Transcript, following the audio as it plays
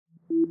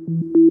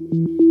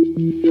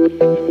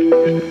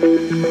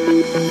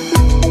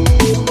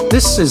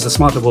This is the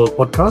Smarter World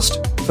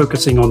podcast,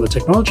 focusing on the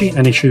technology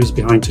and issues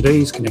behind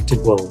today's connected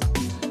world.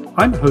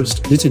 I'm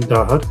host Nitin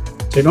Dahad,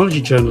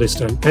 technology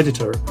journalist and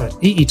editor at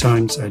EE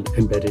Times and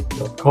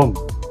Embedded.com.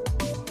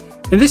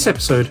 In this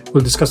episode,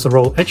 we'll discuss the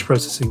role edge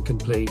processing can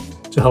play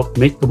to help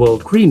make the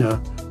world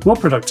greener, more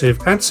productive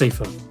and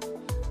safer.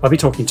 I'll be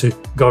talking to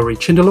Gauri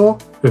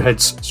Chindalaw, who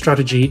heads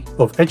strategy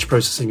of edge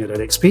processing at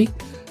NXP,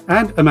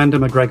 and Amanda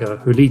McGregor,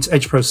 who leads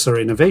edge processor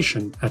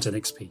innovation at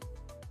NXP.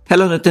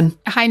 Hello, Nitin.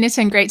 Hi,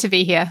 Nitin. Great to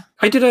be here.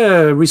 I did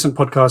a recent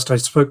podcast. I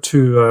spoke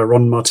to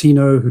Ron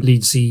Martino, who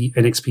leads the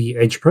NXP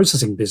edge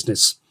processing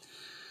business.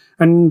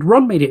 And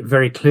Ron made it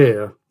very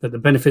clear that the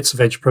benefits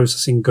of edge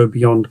processing go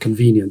beyond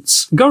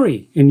convenience.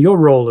 Gauri, in your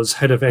role as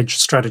head of edge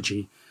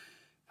strategy,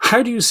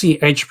 how do you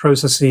see edge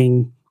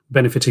processing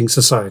benefiting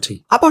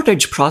society? About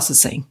edge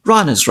processing,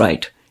 Ron is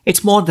right.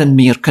 It's more than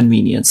mere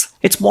convenience.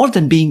 It's more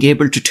than being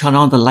able to turn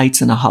on the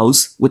lights in a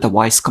house with a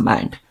voice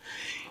command.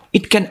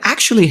 It can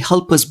actually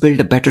help us build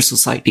a better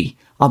society,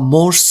 a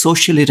more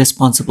socially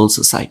responsible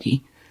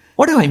society.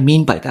 What do I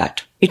mean by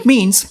that? It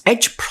means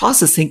edge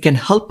processing can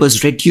help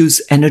us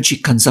reduce energy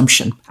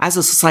consumption. As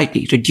a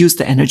society, reduce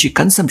the energy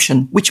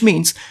consumption, which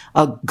means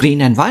a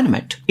green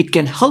environment. It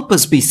can help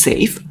us be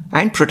safe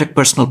and protect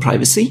personal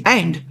privacy,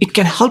 and it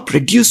can help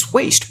reduce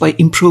waste by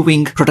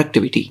improving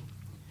productivity.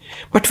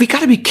 But we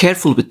gotta be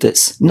careful with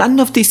this. None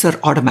of these are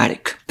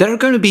automatic. There are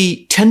going to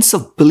be tens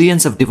of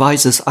billions of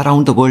devices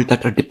around the world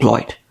that are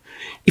deployed.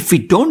 If we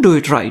don't do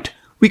it right,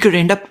 we could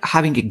end up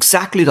having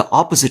exactly the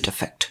opposite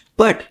effect.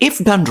 But if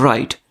done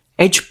right,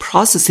 edge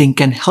processing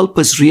can help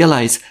us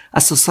realize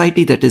a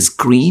society that is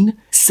green,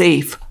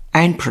 safe,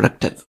 and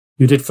productive.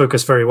 You did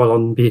focus very well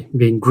on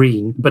being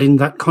green, but in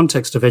that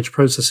context of edge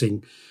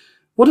processing,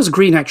 what does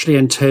green actually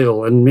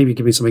entail? And maybe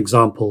give me some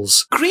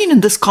examples. Green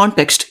in this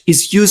context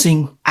is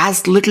using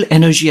as little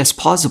energy as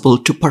possible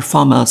to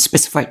perform a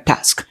specified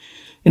task.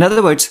 In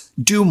other words,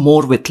 do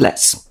more with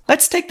less.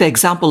 Let's take the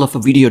example of a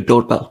video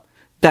doorbell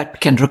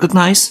that can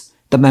recognize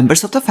the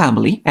members of the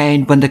family,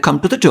 and when they come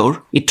to the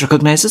door, it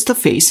recognizes the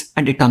face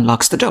and it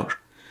unlocks the door.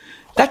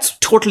 That's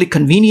totally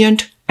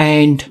convenient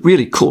and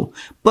really cool.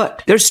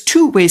 But there's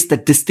two ways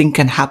that this thing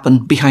can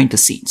happen behind the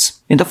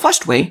scenes. In the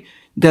first way,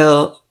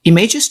 the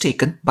image is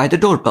taken by the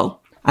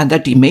doorbell and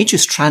that image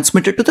is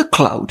transmitted to the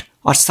cloud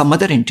or some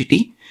other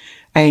entity,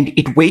 and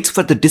it waits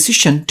for the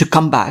decision to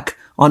come back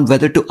on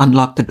whether to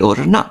unlock the door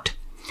or not.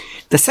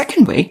 The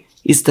second way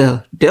is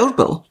the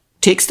doorbell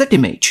takes that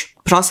image,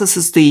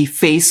 processes the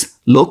face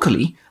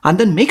locally, and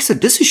then makes a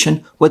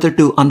decision whether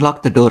to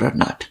unlock the door or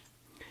not.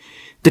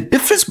 The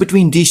difference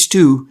between these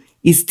two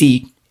is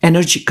the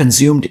energy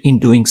consumed in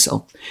doing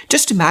so.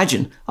 Just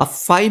imagine a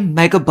 5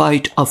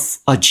 megabyte of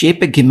a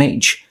JPEG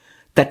image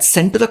that's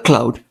sent to the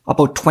cloud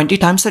about 20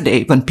 times a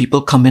day when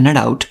people come in and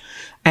out,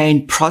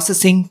 and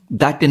processing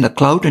that in the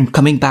cloud and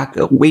coming back,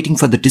 waiting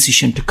for the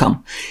decision to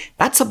come.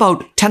 That's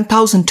about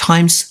 10,000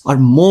 times or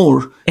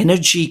more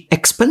energy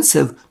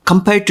expensive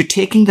compared to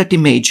taking that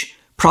image,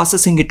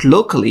 processing it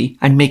locally,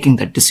 and making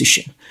that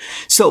decision.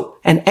 So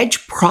an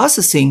edge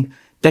processing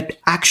that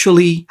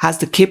actually has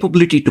the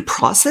capability to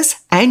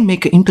process and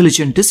make an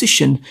intelligent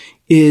decision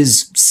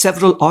is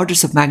several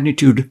orders of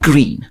magnitude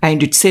green,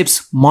 and it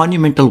saves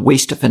monumental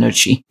waste of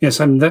energy.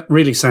 Yes, and that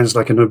really sounds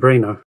like a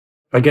no-brainer.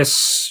 I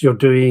guess you're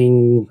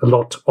doing a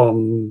lot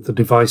on the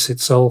device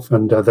itself,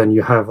 and then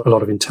you have a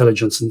lot of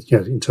intelligence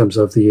in terms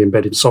of the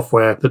embedded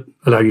software that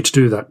allow you to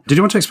do that. Did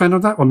you want to expand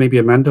on that? Or maybe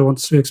Amanda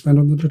wants to expand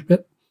on that a little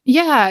bit?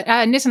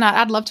 Yeah, Nitin,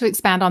 I'd love to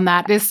expand on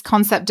that. This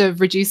concept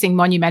of reducing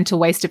monumental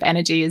waste of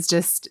energy is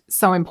just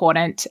so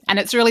important. And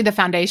it's really the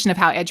foundation of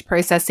how edge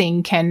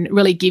processing can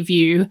really give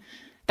you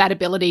that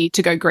ability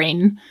to go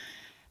green.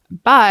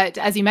 But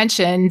as you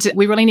mentioned,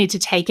 we really need to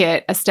take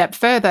it a step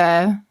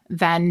further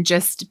than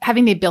just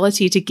having the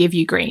ability to give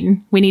you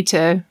green. We need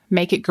to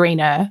make it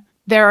greener.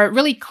 There are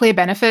really clear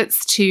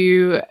benefits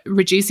to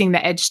reducing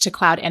the edge to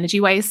cloud energy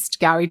waste.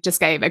 Gauri just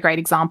gave a great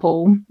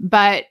example,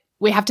 but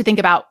we have to think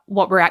about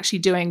what we're actually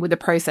doing with the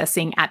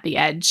processing at the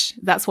edge.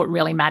 That's what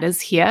really matters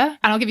here.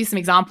 And I'll give you some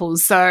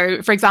examples.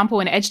 So, for example,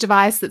 an edge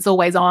device that's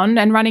always on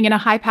and running in a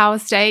high power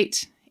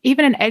state,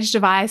 even an edge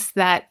device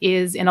that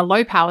is in a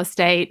low power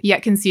state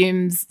yet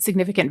consumes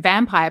significant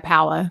vampire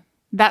power,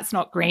 that's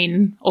not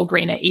green or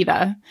greener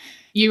either.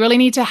 You really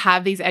need to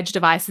have these edge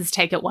devices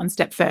take it one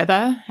step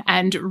further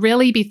and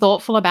really be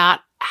thoughtful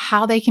about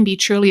how they can be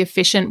truly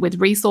efficient with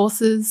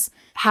resources,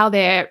 how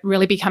they're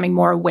really becoming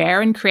more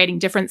aware and creating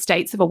different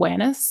states of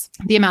awareness,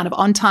 the amount of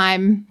on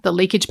time, the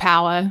leakage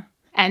power.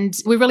 And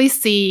we really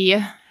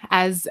see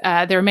as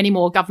there are many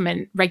more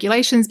government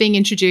regulations being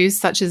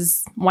introduced, such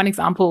as one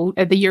example,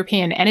 the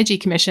European Energy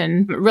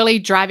Commission, really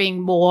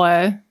driving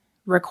more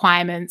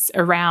requirements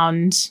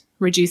around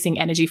reducing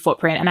energy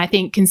footprint. And I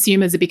think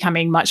consumers are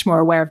becoming much more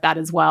aware of that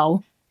as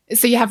well.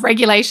 So you have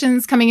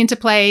regulations coming into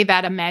play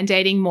that are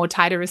mandating more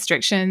tighter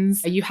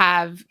restrictions. You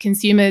have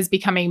consumers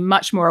becoming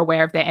much more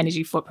aware of their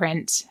energy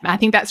footprint. I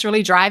think that's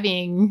really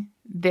driving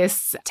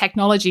this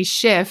technology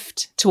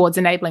shift towards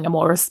enabling a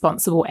more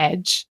responsible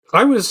edge.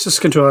 I was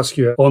just going to ask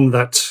you on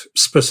that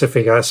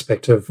specific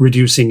aspect of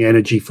reducing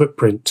energy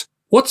footprint.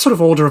 What sort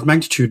of order of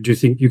magnitude do you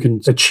think you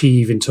can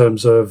achieve in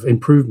terms of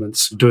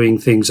improvements doing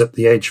things at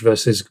the edge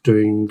versus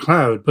doing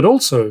cloud? But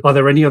also, are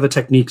there any other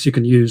techniques you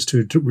can use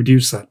to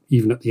reduce that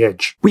even at the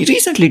edge? We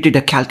recently did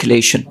a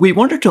calculation. We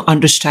wanted to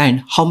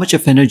understand how much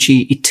of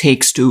energy it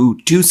takes to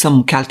do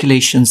some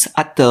calculations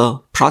at the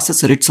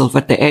processor itself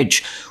at the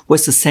edge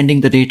versus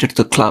sending the data to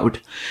the cloud.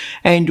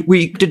 And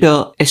we did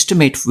an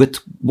estimate with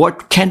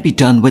what can be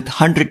done with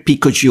 100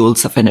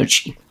 picojoules of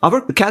energy. Our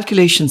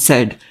calculation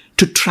said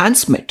to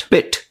transmit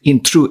bit in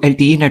through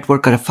LTE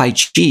network or a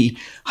 5G,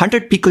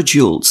 100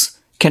 picojoules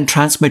can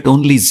transmit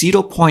only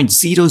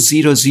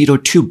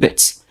 0.0002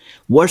 bits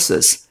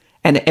versus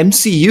an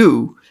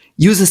MCU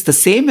uses the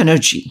same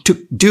energy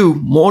to do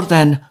more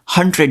than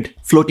 100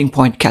 floating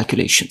point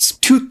calculations.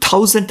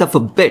 2,000th of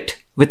a bit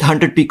with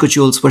 100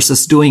 picojoules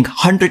versus doing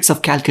hundreds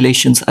of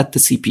calculations at the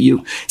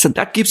CPU. So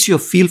that gives you a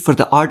feel for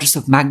the orders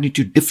of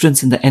magnitude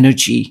difference in the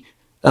energy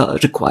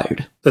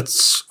required.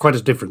 That's quite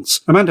a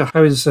difference. Amanda,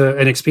 how is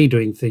NXP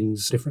doing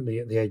things differently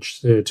at the edge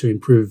to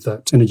improve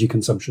that energy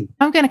consumption?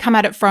 I'm going to come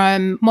at it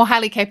from more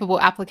highly capable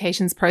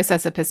applications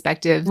processor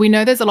perspective. We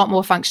know there's a lot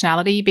more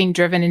functionality being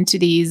driven into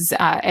these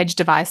edge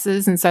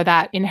devices, and so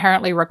that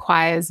inherently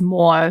requires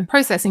more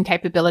processing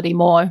capability,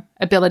 more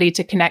ability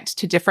to connect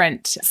to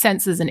different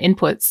sensors and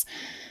inputs.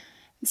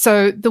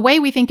 So the way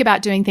we think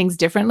about doing things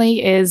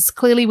differently is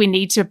clearly we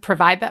need to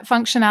provide that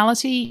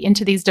functionality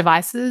into these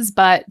devices,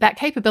 but that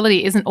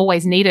capability isn't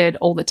always needed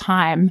all the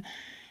time.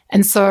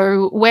 And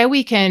so where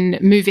we can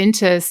move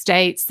into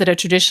states that are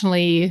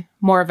traditionally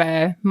more of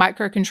a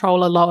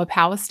microcontroller, lower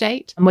power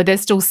state, and where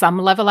there's still some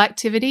level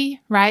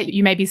activity, right?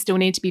 You maybe still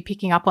need to be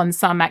picking up on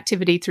some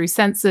activity through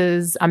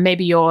sensors.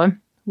 Maybe you're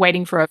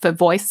waiting for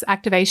voice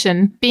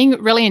activation.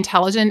 Being really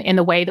intelligent in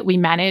the way that we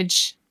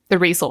manage the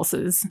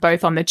resources,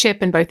 both on the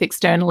chip and both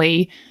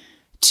externally,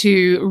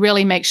 to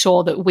really make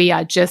sure that we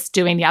are just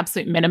doing the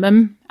absolute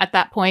minimum at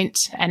that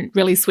point and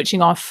really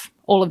switching off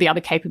all of the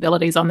other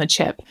capabilities on the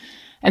chip.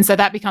 And so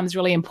that becomes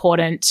really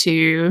important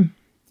to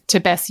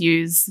best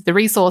use the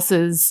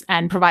resources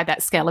and provide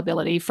that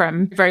scalability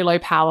from very low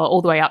power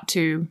all the way up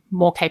to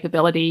more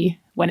capability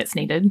when it's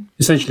needed.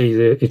 Essentially,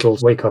 it'll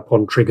wake up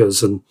on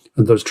triggers, and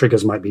those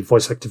triggers might be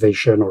voice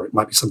activation, or it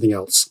might be something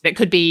else. It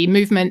could be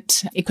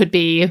movement. It could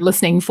be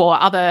listening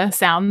for other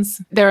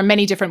sounds. There are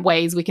many different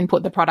ways we can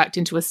put the product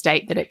into a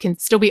state that it can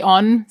still be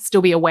on,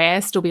 still be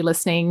aware, still be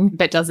listening,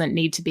 but doesn't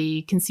need to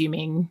be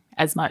consuming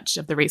as much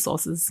of the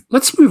resources.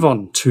 Let's move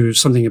on to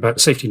something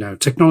about safety now.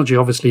 Technology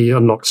obviously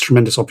unlocks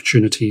tremendous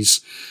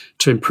opportunities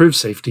to improve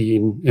safety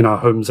in our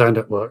homes and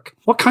at work.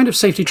 What kind of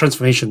safety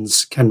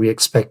transformations can we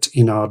expect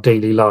in our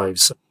daily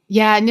lives?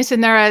 Yeah,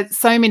 Nitin, there are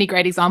so many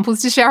great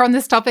examples to share on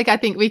this topic. I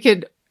think we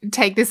could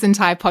take this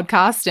entire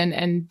podcast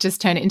and just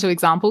turn it into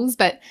examples,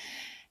 but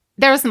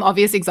there are some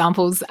obvious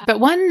examples. But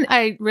one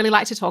I really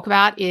like to talk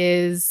about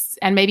is,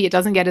 and maybe it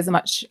doesn't get as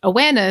much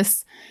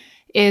awareness,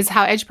 is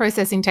how edge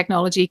processing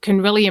technology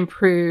can really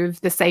improve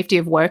the safety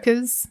of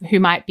workers who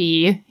might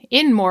be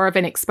in more of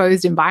an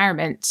exposed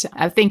environment.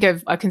 Think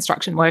of a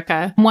construction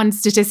worker. One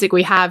statistic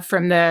we have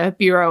from the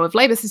Bureau of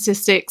Labor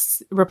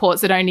Statistics reports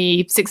that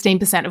only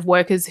 16% of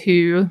workers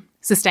who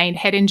sustained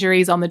head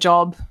injuries on the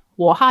job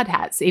wore hard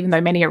hats, even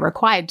though many are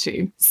required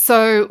to.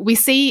 So we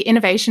see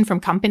innovation from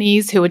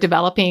companies who are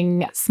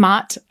developing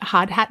smart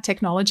hard hat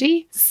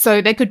technology.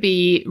 So there could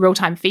be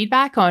real-time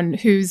feedback on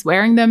who's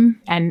wearing them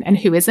and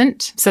who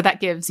isn't. So that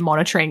gives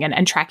monitoring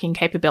and tracking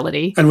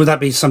capability. And would that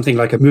be something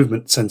like a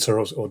movement sensor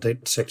or data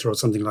detector or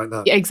something like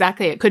that? Yeah,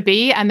 exactly, it could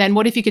be. And then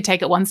what if you could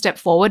take it one step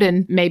forward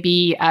and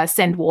maybe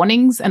send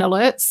warnings and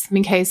alerts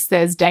in case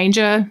there's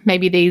danger?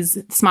 Maybe these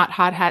smart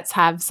hard hats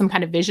have some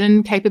kind of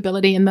vision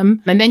capability in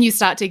them. And then you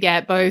start to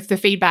get both the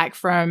feedback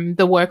from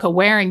the worker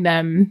wearing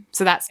them.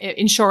 So that's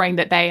ensuring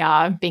that they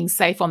are being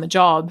safe on the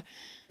job,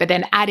 but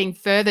then adding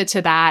further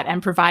to that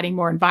and providing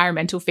more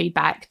environmental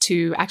feedback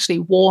to actually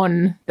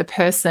warn the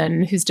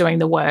person who's doing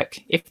the work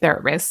if they're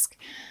at risk.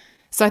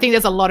 So I think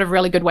there's a lot of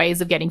really good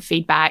ways of getting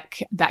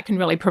feedback that can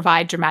really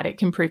provide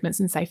dramatic improvements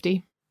in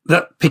safety.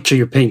 That picture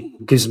you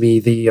paint gives me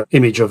the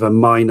image of a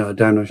miner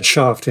down a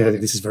shaft. I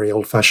think this is very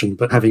old-fashioned,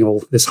 but having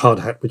all this hard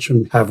hat, which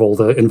have all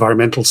the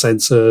environmental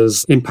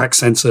sensors, impact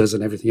sensors,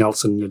 and everything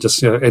else, and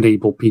just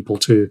enable people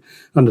to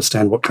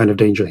understand what kind of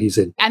danger he's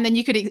in. And then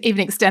you could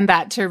even extend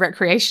that to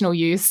recreational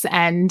use,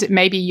 and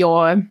maybe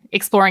you're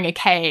exploring a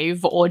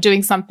cave or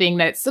doing something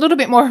that's a little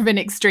bit more of an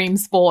extreme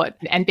sport,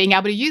 and being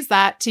able to use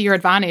that to your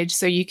advantage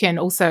so you can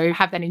also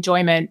have that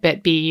enjoyment,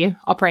 but be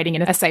operating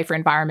in a safer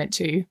environment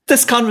too.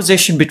 This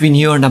conversation between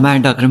you and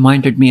Amanda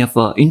reminded me of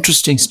an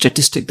interesting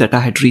statistic that I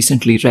had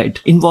recently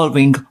read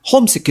involving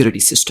home security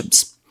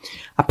systems.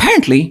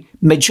 Apparently,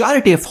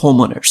 majority of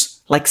homeowners,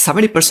 like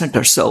 70%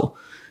 or so,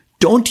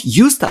 don't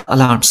use the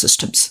alarm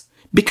systems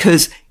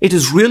because it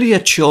is really a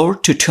chore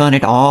to turn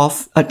it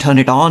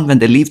on when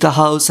they leave the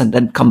house and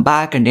then come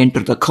back and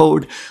enter the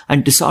code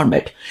and disarm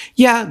it.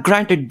 Yeah,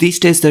 granted, these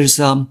days there's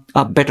a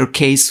better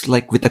case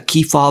like with a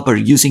key fob or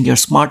using your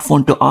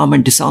smartphone to arm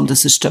and disarm the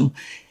system,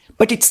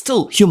 but it's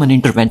still human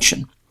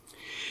intervention.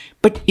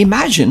 But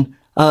imagine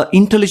an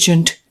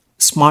intelligent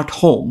smart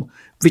home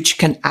which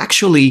can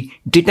actually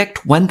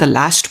detect when the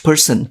last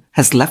person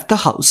has left the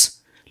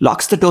house,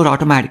 locks the door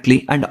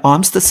automatically and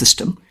arms the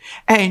system,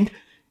 and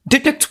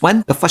detects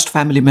when the first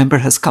family member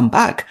has come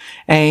back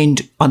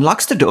and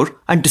unlocks the door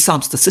and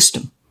disarms the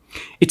system.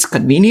 It's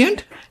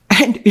convenient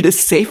and it is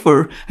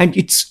safer, and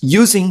it's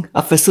using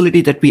a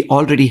facility that we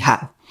already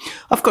have.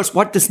 Of course,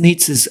 what this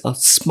needs is a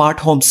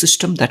smart home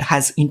system that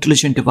has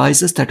intelligent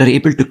devices that are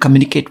able to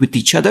communicate with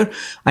each other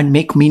and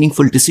make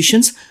meaningful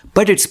decisions,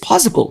 but it's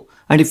possible.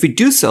 And if we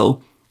do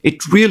so,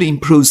 it really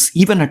improves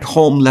even at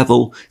home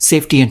level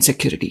safety and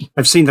security.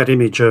 I've seen that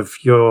image of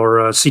your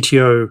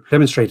CTO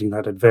demonstrating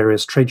that at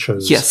various trade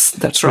shows. Yes,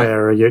 that's right.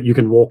 Where you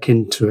can walk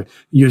into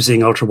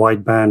using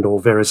ultra-wideband or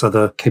various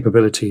other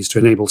capabilities to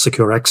enable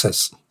secure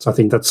access. So I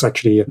think that's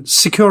actually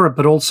secure,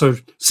 but also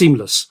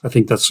seamless. I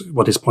think that's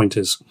what his point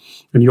is,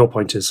 and your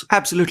point is.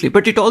 Absolutely.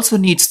 But it also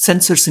needs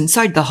sensors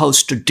inside the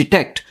house to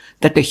detect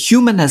that a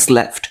human has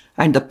left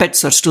and the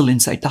pets are still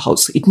inside the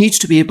house. It needs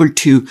to be able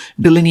to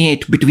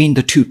delineate between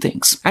the two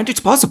things. And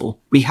it's possible.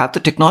 We have the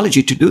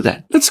technology to do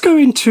that. Let's go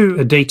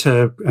into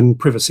data and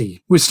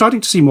privacy. We're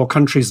starting to see more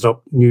countries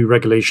adopt new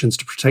regulations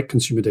to protect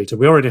consumer data.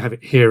 We already have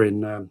it here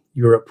in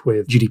Europe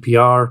with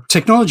GDPR.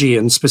 Technology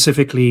and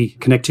specifically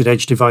connected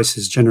edge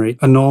devices generate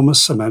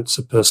enormous amounts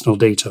of personal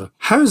data.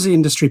 How is the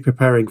industry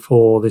preparing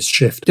for this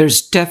shift?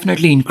 There's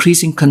definitely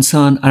increasing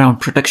concern around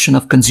protection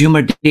of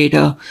consumer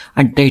data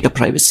and data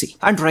privacy,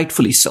 and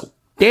rightfully so.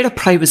 Data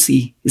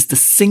privacy is the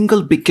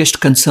single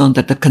biggest concern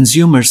that the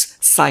consumers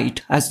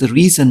cite as the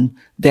reason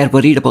they're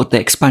worried about the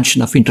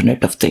expansion of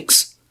Internet of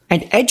Things.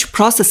 And edge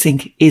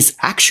processing is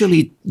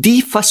actually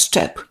the first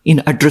step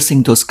in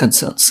addressing those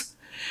concerns,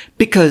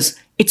 because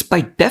it's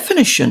by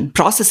definition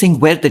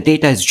processing where the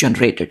data is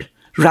generated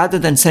rather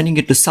than sending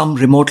it to some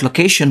remote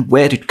location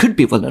where it could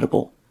be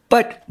vulnerable.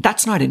 But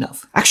that's not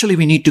enough. Actually,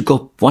 we need to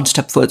go one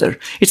step further.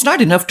 It's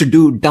not enough to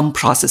do dumb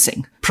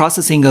processing.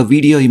 Processing a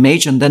video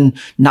image and then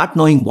not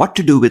knowing what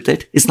to do with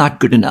it is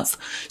not good enough.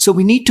 So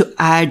we need to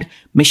add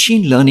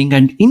machine learning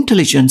and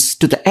intelligence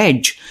to the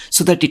edge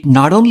so that it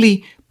not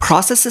only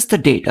processes the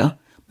data,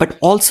 but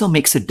also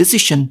makes a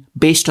decision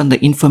based on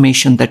the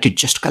information that it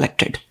just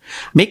collected,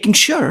 making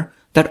sure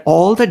that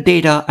all the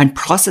data and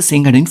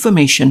processing and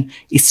information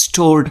is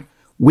stored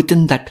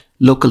within that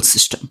local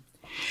system.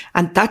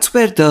 And that's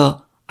where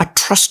a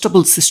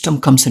trustable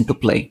system comes into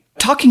play.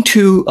 Talking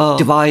to a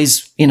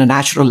device in a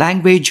natural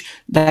language,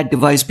 that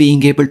device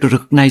being able to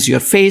recognize your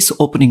face,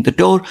 opening the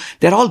door,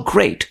 they're all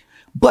great.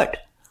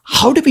 But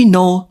how do we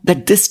know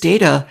that this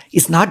data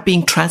is not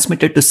being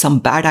transmitted to some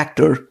bad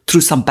actor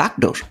through some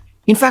backdoor?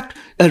 In fact,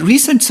 a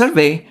recent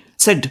survey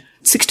said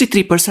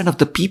 63% of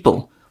the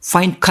people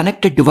find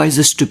connected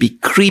devices to be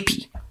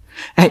creepy.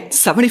 And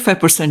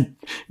 75%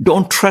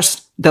 don't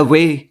trust the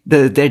way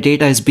their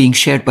data is being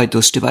shared by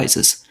those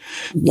devices.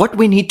 What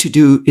we need to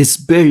do is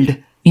build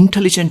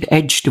intelligent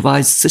edge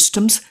device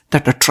systems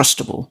that are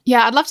trustable.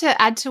 Yeah, I'd love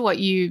to add to what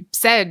you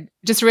said,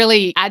 just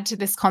really add to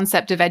this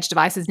concept of edge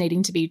devices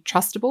needing to be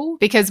trustable,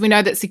 because we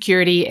know that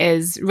security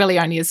is really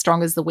only as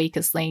strong as the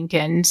weakest link.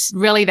 And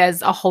really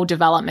there's a whole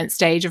development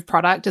stage of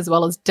product as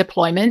well as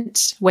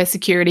deployment where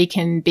security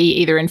can be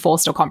either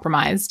enforced or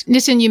compromised.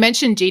 Nitin, you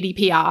mentioned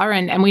GDPR,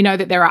 and we know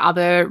that there are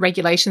other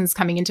regulations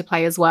coming into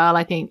play as well.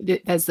 I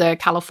think there's the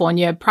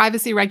California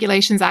Privacy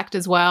Regulations Act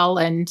as well,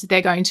 and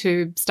they're going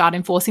to start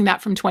enforcing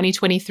that from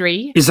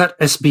 2023. Is that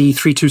SB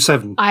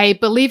 327? I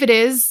believe it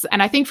is.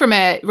 And I think from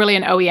an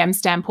OEM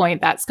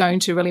standpoint, that's going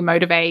to really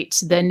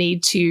motivate the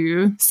need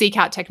to seek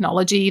out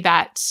technology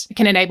that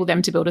can enable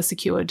them to build a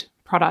secured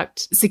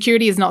product.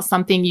 Security is not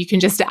something you can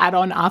just add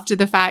on after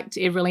the fact.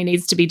 It really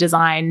needs to be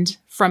designed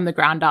from the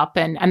ground up.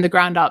 And the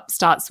ground up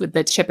starts with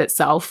the chip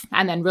itself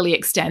and then really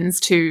extends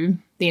to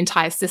the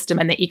entire system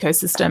and the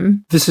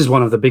ecosystem. This is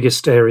one of the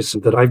biggest areas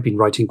that I've been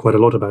writing quite a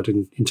lot about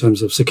in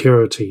terms of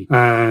security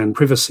and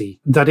privacy.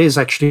 That is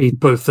actually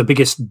both the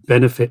biggest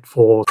benefit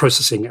for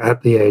processing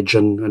at the edge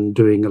and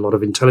doing a lot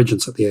of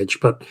intelligence at the edge.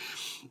 But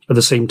at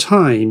the same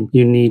time,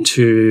 you need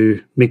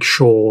to make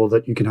sure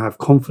that you can have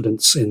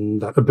confidence in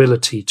that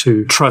ability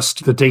to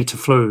trust the data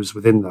flows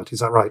within that. Is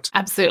that right?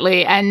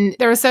 Absolutely. And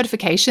there are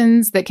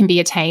certifications that can be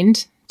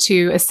attained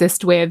to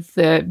assist with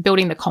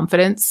building the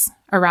confidence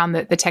around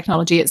the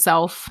technology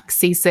itself.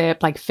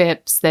 CSIP, like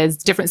FIPS, there's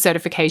different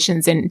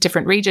certifications in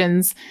different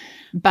regions.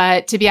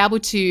 But to be able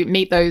to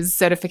meet those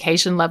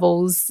certification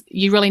levels,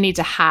 you really need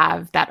to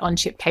have that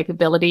on-chip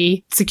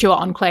capability, secure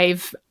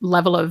enclave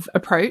level of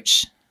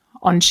approach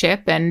on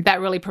chip. And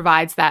that really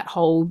provides that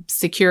whole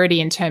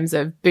security in terms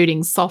of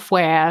booting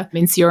software,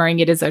 ensuring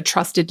it is a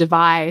trusted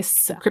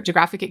device,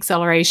 cryptographic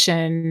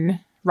acceleration,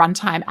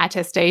 runtime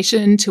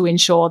attestation to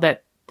ensure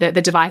that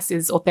the device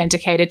is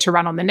authenticated to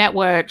run on the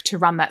network, to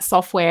run that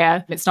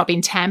software. It's not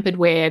been tampered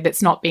with,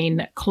 it's not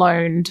been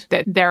cloned,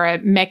 that there are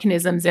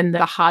mechanisms in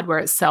the hardware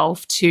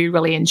itself to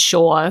really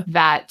ensure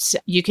that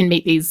you can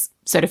meet these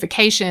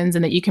certifications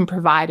and that you can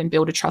provide and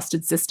build a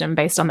trusted system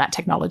based on that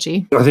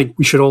technology. I think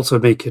we should also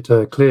make it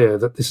clear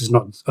that this is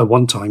not a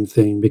one-time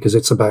thing because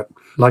it's about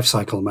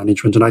lifecycle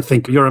management. And I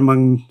think you're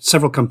among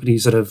several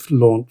companies that have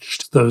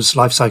launched those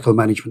lifecycle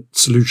management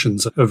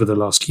solutions over the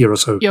last year or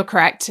so. You're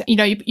correct.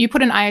 You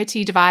put an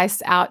IoT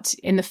device out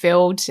in the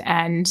field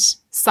and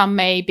some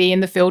may be in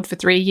the field for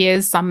 3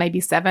 years, some may be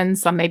 7,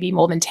 some may be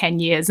more than 10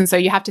 years. And so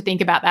you have to think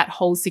about that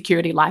whole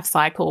security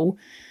lifecycle.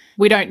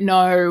 We don't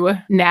know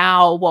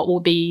now what will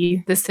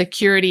be the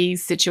security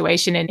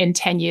situation in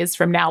 10 years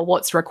from now,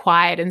 what's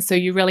required. And so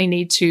you really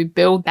need to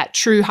build that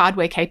true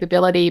hardware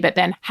capability, but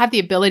then have the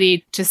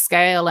ability to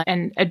scale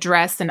and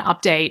address and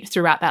update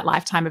throughout that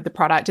lifetime of the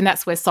product. And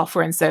that's where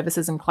software and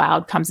services and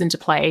cloud comes into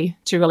play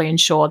to really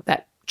ensure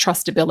that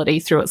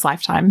trustability through its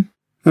lifetime.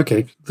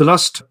 Okay. The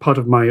last part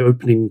of my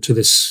opening to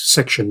this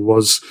section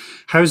was,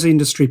 how's the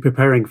industry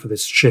preparing for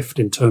this shift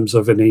in terms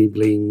of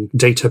enabling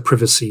data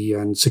privacy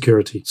and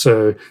security?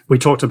 So we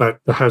talked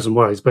about the hows and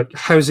whys, but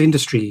how's the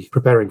industry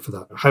preparing for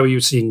that? How are you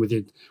seeing with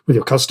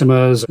your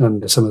customers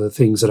and some of the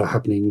things that are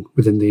happening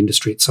within the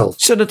industry itself?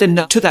 So then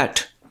to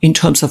that, in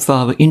terms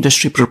of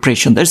industry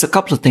preparation, there's a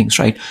couple of things,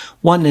 right?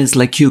 One is,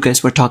 like you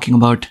guys were talking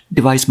about,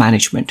 device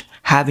management,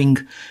 having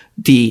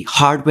the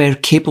hardware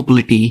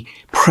capability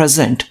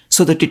present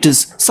so that it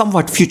is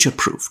somewhat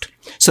future-proofed,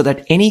 so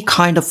that any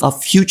kind of a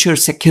future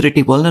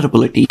security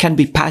vulnerability can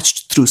be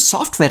patched through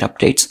software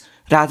updates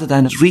rather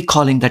than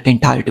recalling that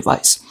entire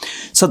device.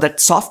 So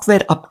that software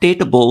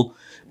updatable,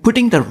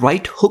 putting the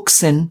right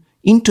hooks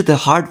into the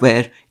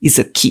hardware is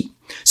a key.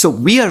 So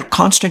we are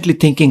constantly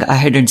thinking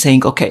ahead and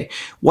saying, okay,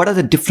 what are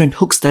the different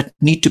hooks that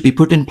need to be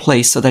put in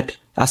place so that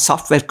our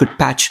software could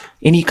patch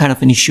any kind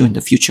of an issue in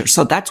the future?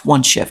 So that's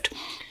one shift.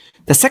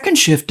 The second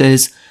shift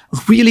is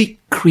really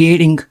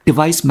creating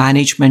device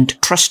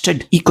management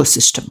trusted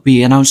ecosystem.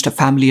 We announced a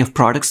family of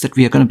products that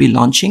we are going to be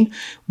launching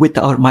with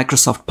our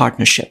Microsoft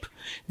partnership.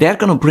 They're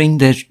going to bring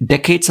their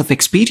decades of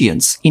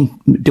experience in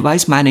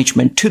device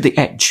management to the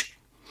edge.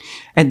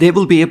 And they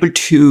will be able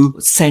to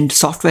send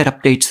software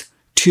updates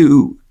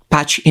to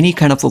patch any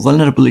kind of a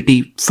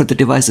vulnerability for the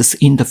devices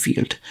in the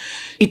field.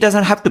 It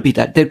doesn't have to be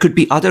that. There could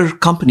be other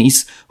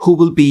companies who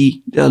will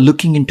be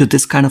looking into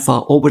this kind of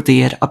a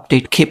over-the-air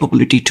update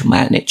capability to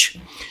manage.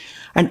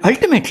 And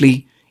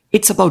ultimately,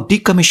 it's about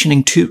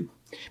decommissioning too,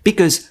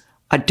 because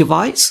a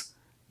device,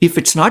 if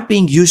it's not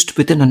being used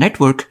within a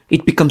network,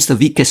 it becomes the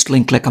weakest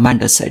link, like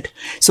Amanda said.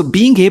 So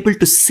being able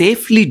to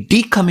safely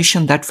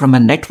decommission that from a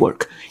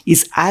network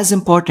is as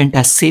important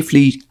as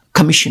safely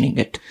commissioning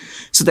it.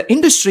 So the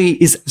industry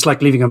is... It's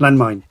like leaving a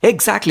landmine.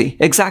 Exactly.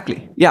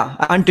 Yeah.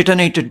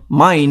 Undetonated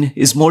mine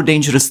is more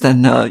dangerous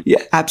than...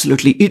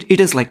 absolutely.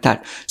 It is like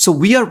that. So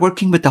we are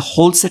working with a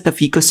whole set of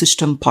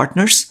ecosystem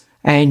partners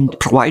and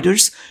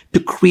providers to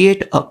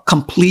create a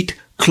complete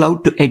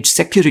cloud-to-edge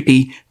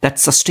security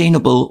that's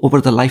sustainable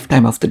over the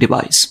lifetime of the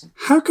device.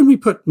 How can we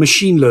put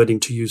machine learning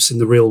to use in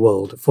the real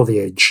world for the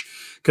edge?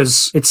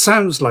 Because it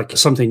sounds like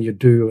something you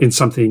do in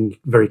something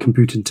very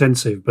compute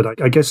intensive,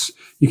 but I guess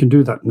you can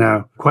do that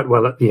now quite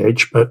well at the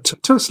edge. But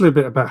tell us a little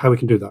bit about how we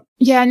can do that.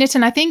 Yeah,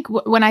 Nitin, I think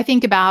when I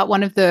think about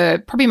one of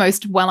the probably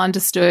most well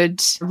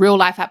understood real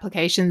life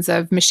applications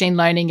of machine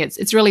learning,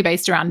 it's really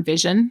based around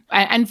vision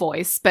and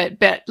voice. But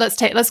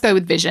let's go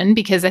with vision,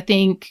 because I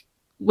think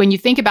when you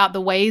think about the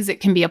ways it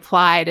can be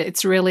applied,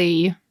 it's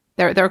really...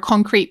 There are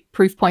concrete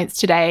proof points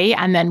today,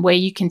 and then where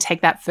you can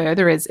take that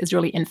further is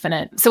really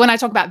infinite. So when I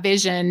talk about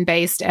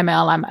vision-based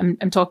ML,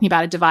 I'm talking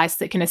about a device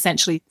that can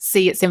essentially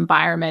see its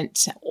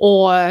environment,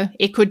 or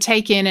it could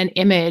take in an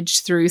image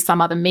through some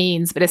other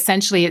means, but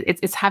essentially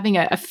it's having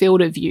a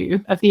field of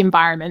view of the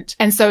environment.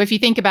 And so if you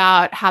think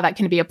about how that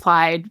can be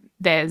applied,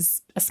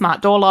 there's a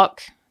smart door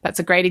lock. That's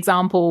a great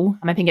example.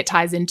 And I think it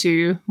ties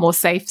into more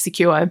safe,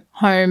 secure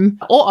home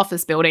or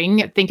office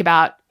building. Think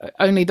about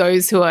only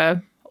those who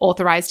are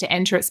authorized to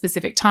enter at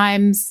specific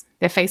times.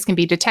 Their face can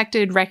be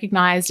detected,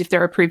 recognized. If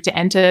they're approved to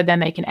enter, then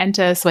they can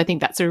enter. So I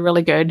think that's a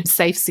really good,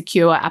 safe,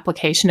 secure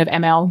application of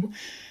ML.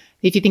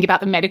 If you think about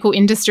the medical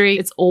industry,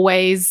 it's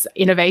always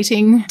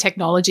innovating.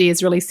 Technology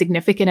is really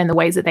significant in the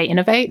ways that they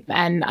innovate.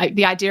 And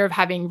the idea of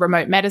having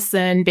remote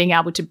medicine, being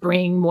able to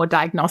bring more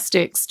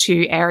diagnostics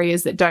to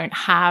areas that don't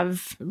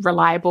have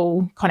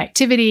reliable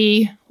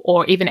connectivity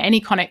or even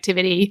any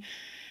connectivity,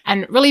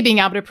 and really being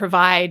able to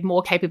provide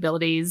more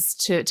capabilities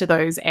to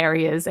those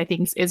areas, I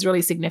think is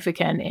really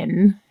significant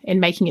in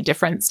making a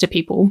difference to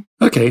people.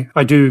 Okay,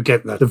 I do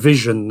get that. The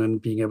vision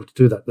and being able to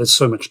do that. There's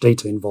so much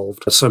data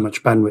involved. There's so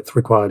much bandwidth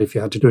required if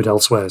you had to do it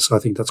elsewhere. So I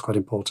think that's quite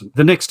important.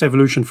 The next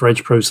evolution for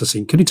edge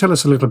processing. Can you tell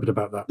us a little bit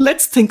about that?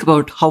 Let's think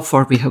about how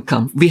far we have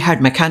come. We had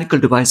mechanical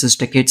devices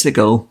decades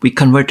ago. We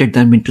converted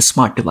them into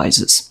smart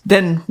devices.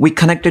 Then we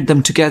connected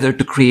them together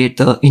to create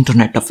the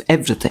Internet of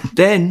Everything.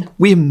 Then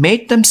we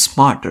made them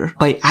smarter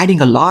by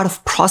adding a lot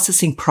of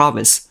processing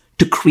prowess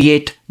to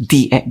create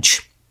the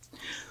edge.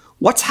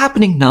 What's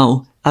happening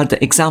now are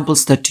the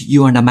examples that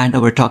you and Amanda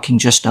were talking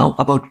just now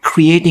about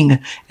creating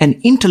an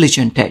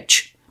intelligent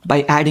edge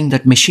by adding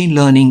that machine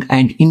learning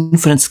and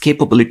inference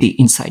capability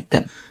inside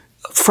them.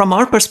 From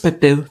our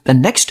perspective, the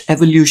next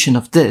evolution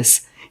of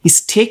this is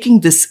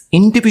taking these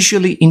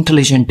individually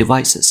intelligent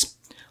devices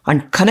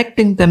and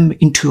connecting them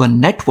into a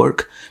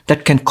network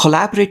that can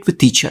collaborate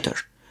with each other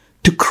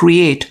to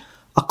create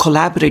a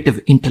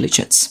collaborative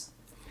intelligence.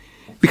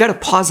 We got to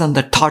pause on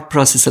the thought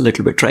process a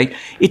little bit, right?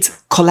 It's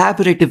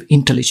collaborative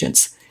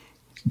intelligence.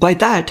 By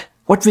that,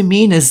 what we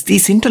mean is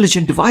these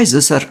intelligent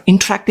devices are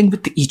interacting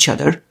with each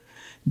other.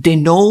 They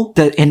know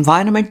the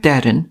environment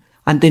they're in,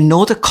 and they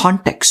know the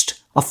context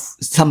of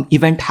some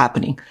event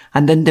happening.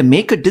 And then they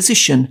make a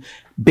decision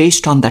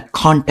based on that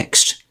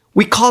context.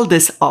 We call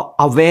this a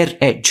aware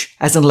edge,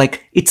 as in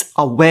like it's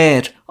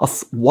aware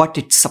of what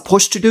it's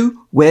supposed to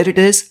do, where it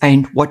is,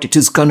 and what it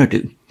is going to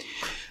do.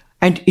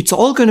 And it's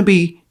all going to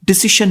be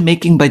decision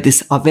making by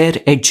this aware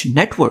edge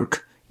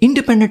network,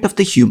 independent of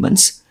the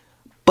humans,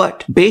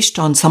 but based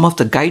on some of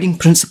the guiding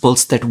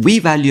principles that we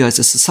value as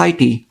a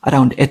society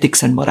around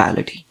ethics and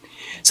morality.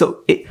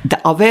 So the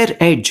aware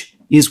edge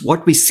is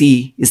what we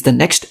see is the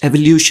next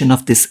evolution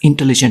of this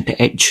intelligent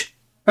edge.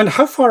 And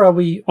how far are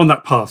we on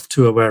that path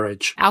to aware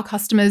edge? Our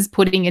customers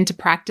putting into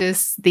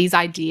practice these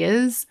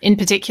ideas, in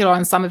particular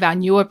on some of our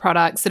newer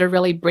products that are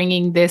really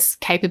bringing this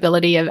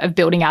capability of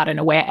building out an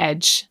aware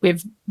edge.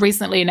 We've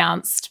recently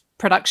announced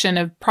production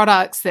of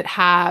products that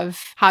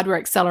have hardware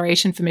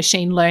acceleration for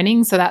machine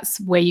learning. So that's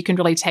where you can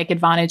really take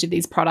advantage of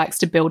these products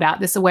to build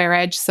out this aware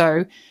edge.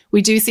 So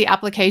we do see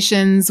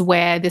applications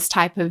where this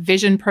type of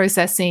vision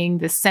processing,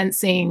 this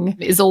sensing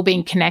is all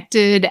being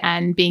connected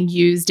and being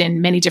used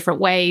in many different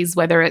ways,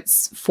 whether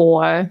it's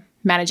for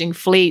managing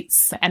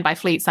fleets, and by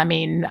fleets, I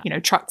mean,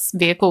 trucks,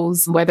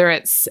 vehicles, whether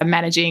it's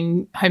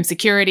managing home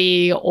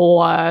security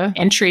or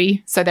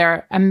entry. So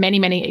there are many,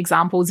 many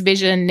examples,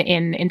 vision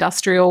in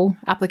industrial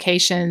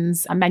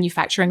applications,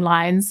 manufacturing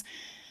lines.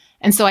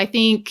 And so I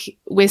think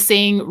we're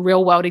seeing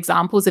real world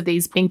examples of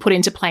these being put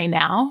into play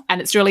now. And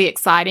it's really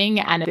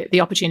exciting. And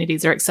the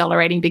opportunities are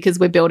accelerating because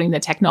we're building the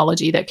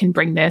technology that can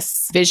bring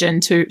this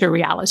vision to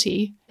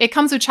reality. It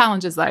comes with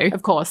challenges, though,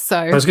 of course. So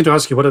I was going to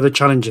ask you, what are the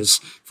challenges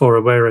for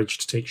aware edge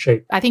to take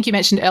shape? I think you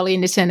mentioned earlier,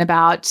 Nitin,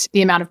 about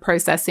the amount of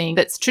processing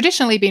that's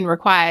traditionally been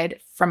required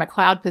from a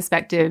cloud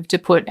perspective to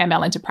put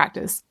ML into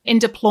practice. In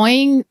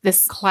deploying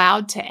this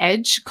cloud to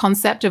edge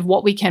concept of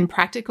what we can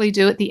practically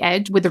do at the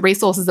edge with the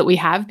resources that we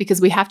have,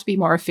 because we have to be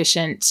more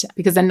efficient,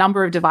 because the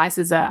number of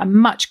devices are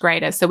much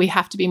greater. So we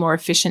have to be more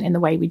efficient in the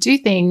way we do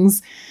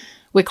things.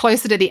 We're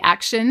closer to the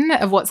action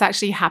of what's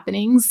actually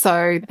happening.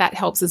 So that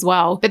helps as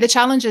well. But the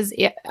challenges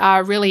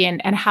are really in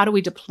how do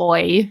we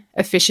deploy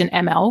efficient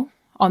ML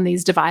on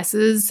these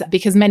devices?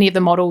 Because many of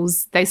the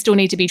models, they still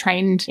need to be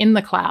trained in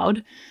the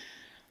cloud.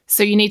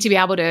 So you need to be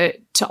able to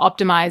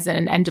optimize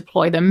and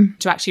deploy them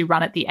to actually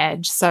run at the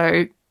edge.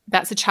 So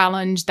that's a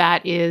challenge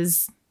that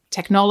is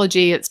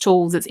technology, it's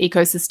tools, it's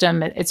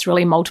ecosystem. It's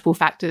really multiple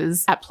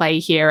factors at play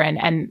here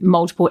and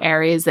multiple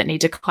areas that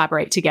need to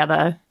collaborate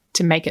together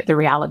to make it the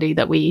reality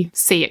that we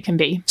see it can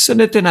be. So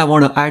Nitin, I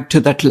want to add to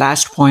that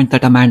last point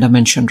that Amanda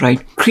mentioned,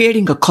 right?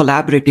 Creating a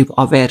collaborative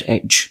aware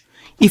edge.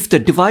 If the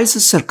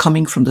devices are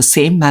coming from the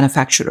same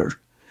manufacturer,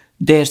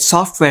 their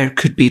software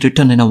could be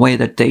written in a way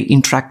that they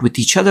interact with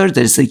each other.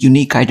 There's a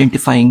unique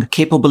identifying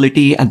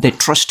capability and they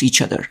trust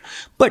each other.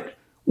 But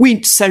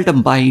we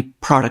seldom buy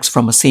products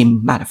from a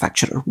same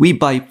manufacturer. We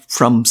buy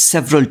from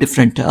several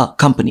different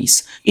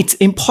companies. It's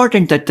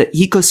important that the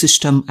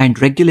ecosystem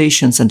and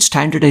regulations and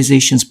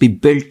standardizations be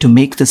built to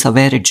make this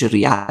aware edge a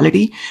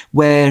reality,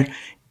 where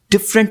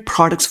different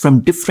products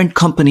from different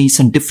companies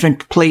and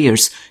different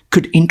players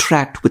could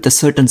interact with a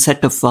certain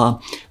set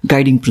of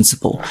guiding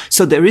principle.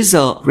 So there is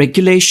a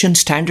regulation,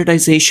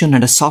 standardization,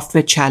 and a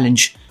software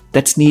challenge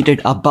that's needed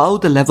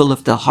above the level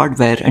of the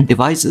hardware and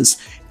devices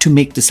to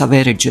make this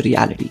aware edge a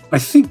reality. I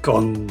think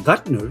on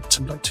that note,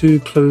 I'd like to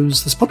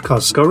close this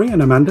podcast. Gauri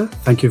and Amanda,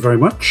 thank you very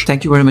much.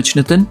 Thank you very much,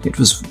 Nitin. It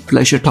was a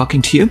pleasure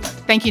talking to you.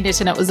 Thank you,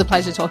 Nitin. It was a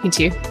pleasure talking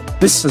to you.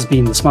 This has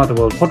been the Smarter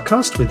World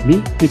podcast with me,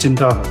 Nitin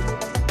Dahad.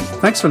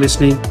 Thanks for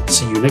listening.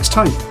 See you next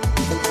time.